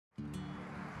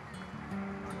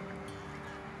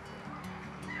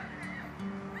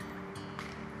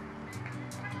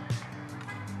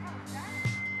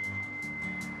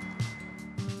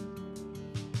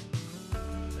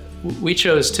We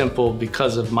chose Temple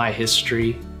because of my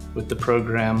history with the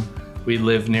program. We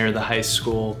live near the high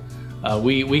school.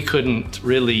 We couldn't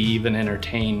really even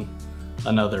entertain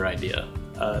another idea.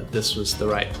 This was the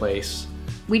right place.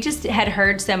 We just had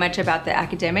heard so much about the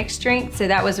academic strength, so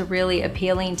that was really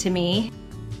appealing to me.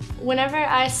 Whenever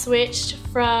I switched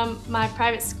from my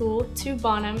private school to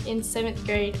Bonham in 7th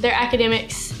grade, their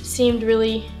academics seemed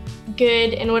really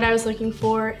good and what I was looking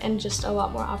for, and just a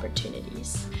lot more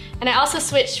opportunities. And I also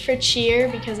switched for cheer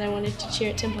because I wanted to cheer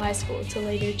at Temple High School to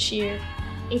later cheer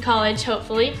in college,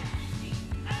 hopefully.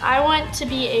 I want to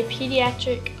be a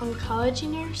pediatric oncology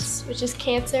nurse, which is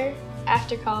cancer,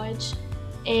 after college.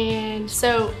 And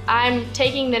so I'm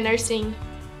taking the nursing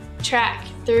track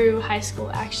through high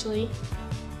school, actually.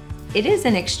 It is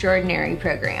an extraordinary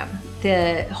program.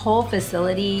 The whole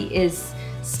facility is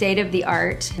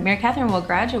state-of-the-art. Mary Catherine will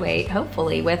graduate,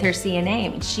 hopefully, with her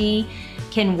CNA. And she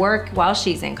can work while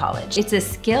she's in college. It's a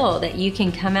skill that you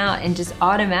can come out and just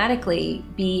automatically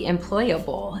be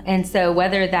employable. And so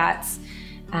whether that's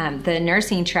the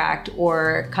nursing track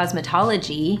or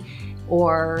cosmetology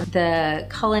or the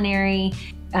culinary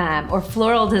or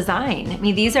floral design, I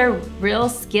mean, these are real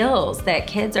skills that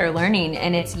kids are learning,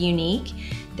 and it's unique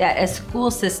that a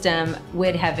school system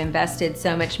would have invested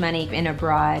so much money in a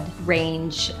broad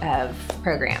range of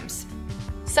programs.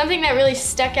 Something that really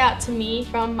stuck out to me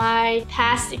from my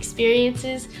past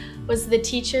experiences was the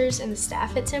teachers and the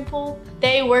staff at Temple.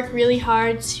 They work really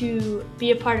hard to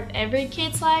be a part of every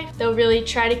kid's life. They'll really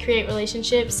try to create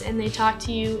relationships, and they talk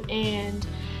to you, and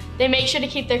they make sure to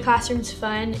keep their classrooms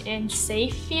fun and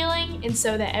safe feeling, and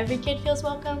so that every kid feels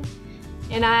welcome.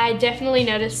 And I definitely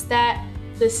noticed that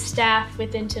the staff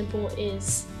within Temple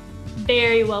is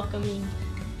very welcoming.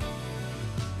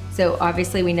 So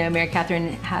obviously we know Mary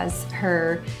Catherine has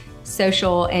her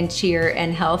social and cheer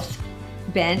and health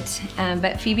bent,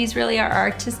 but Phoebe's really our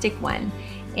artistic one.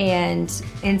 And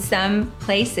in some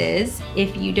places,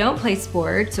 if you don't play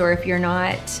sports or if you're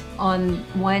not on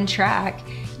one track,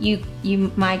 you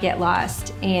might get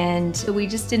lost. And we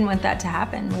just didn't want that to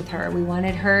happen with her. We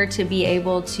wanted her to be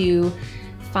able to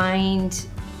find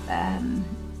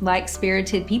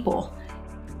like-spirited people.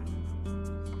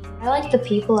 I like the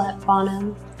people at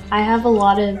Bonham. I have a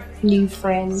lot of new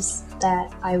friends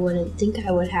that I wouldn't think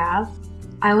I would have.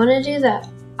 I want to do the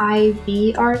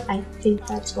IB art, I think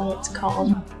that's what it's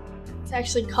called. It's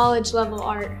actually college level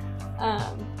art,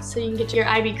 so you can get your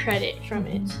IB credit from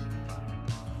it.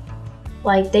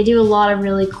 Like, they do a lot of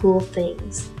really cool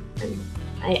things, and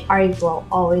I've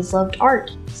always loved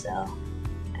art, so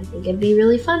I think it'd be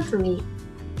really fun for me.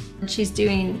 She's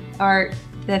doing art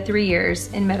the 3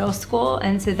 years in middle school,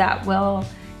 and so that will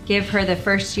give her the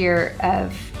first year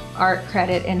of art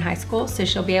credit in high school, so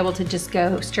she'll be able to just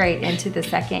go straight into the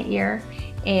second year,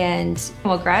 and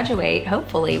will graduate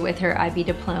hopefully with her IB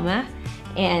diploma.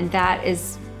 And that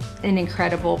is an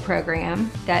incredible program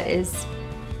that is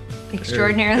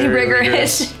extraordinarily very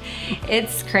rigorous.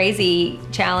 It's crazy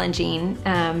challenging,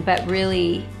 but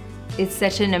really it's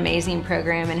such an amazing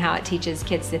program, and how it teaches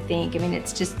kids to think. I mean,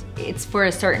 it's for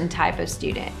a certain type of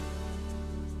student.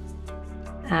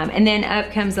 And then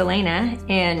up comes Elena,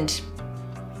 and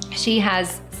she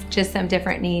has just some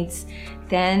different needs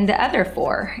than the other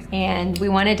four. And we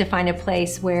wanted to find a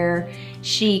place where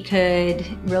she could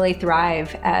really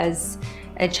thrive as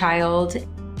a child.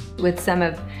 With some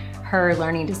of her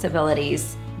learning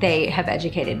disabilities, they have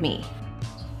educated me.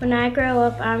 When I grow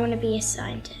up, I want to be a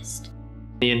scientist.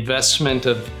 The investment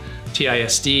of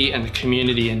TISD and the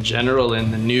community in general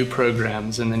in the new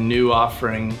programs and the new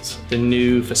offerings, the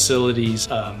new facilities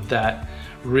that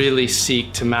really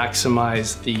seek to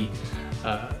maximize the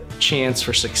chance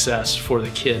for success for the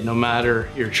kid, no matter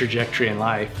your trajectory in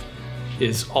life,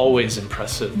 is always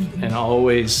impressive and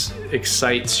always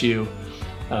excites you.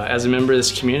 As a member of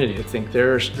this community, I think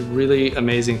there's really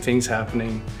amazing things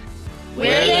happening.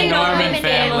 We're the Norman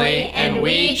family, and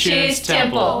we choose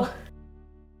Temple.